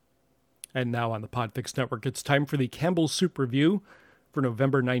And now on the Podfix Network, it's time for the Campbell's Soup Review for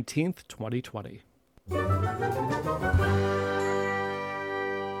November 19th, 2020.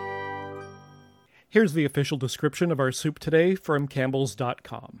 Here's the official description of our soup today from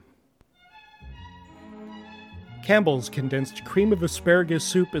Campbell's.com. Campbell's condensed cream of asparagus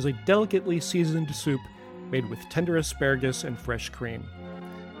soup is a delicately seasoned soup made with tender asparagus and fresh cream.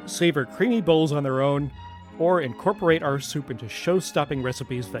 Savor creamy bowls on their own, or incorporate our soup into show-stopping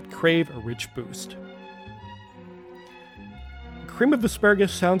recipes that crave a rich boost. Cream of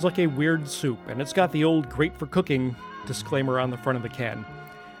asparagus sounds like a weird soup, and it's got the old great for cooking disclaimer on the front of the can.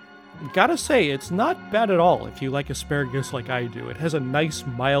 Gotta say, it's not bad at all if you like asparagus like I do. It has a nice,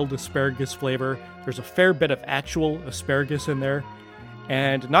 mild asparagus flavor. There's a fair bit of actual asparagus in there.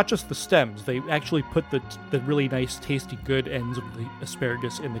 And not just the stems, they actually put the really nice, tasty, good ends of the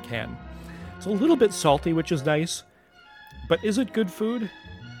asparagus in the can. It's a little bit salty, which is nice. But is it good food?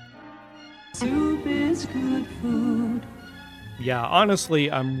 Soup is good food. Yeah,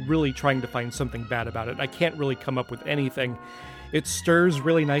 honestly, I'm really trying to find something bad about it. I can't really come up with anything. It stirs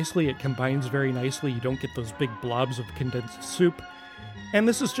really nicely, it combines very nicely, you don't get those big blobs of condensed soup. And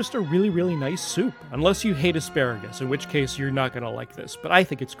this is just a really, really nice soup, unless you hate asparagus, in which case you're not going to like this, but I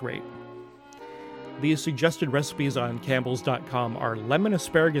think it's great. The suggested recipes on Campbell's.com are lemon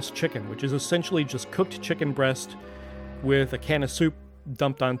asparagus chicken, which is essentially just cooked chicken breast with a can of soup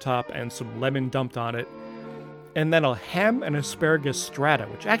dumped on top and some lemon dumped on it. And then a ham and asparagus strata,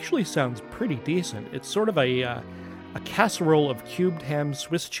 which actually sounds pretty decent. It's sort of a casserole of cubed ham,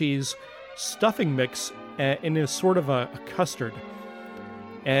 Swiss cheese, stuffing mix, and is sort of a custard.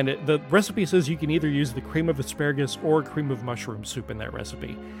 And the recipe says you can either use the cream of asparagus or cream of mushroom soup in that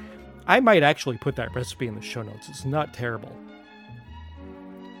recipe. I might actually put that recipe in the show notes. It's not terrible.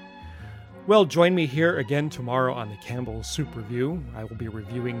 Well, join me here again tomorrow on the Campbell's Soup Review. I will be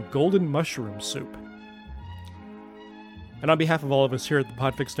reviewing golden mushroom soup. And on behalf of all of us here at the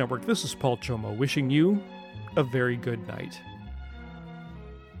Podfix Network, this is Paul Chomo wishing you a very good night.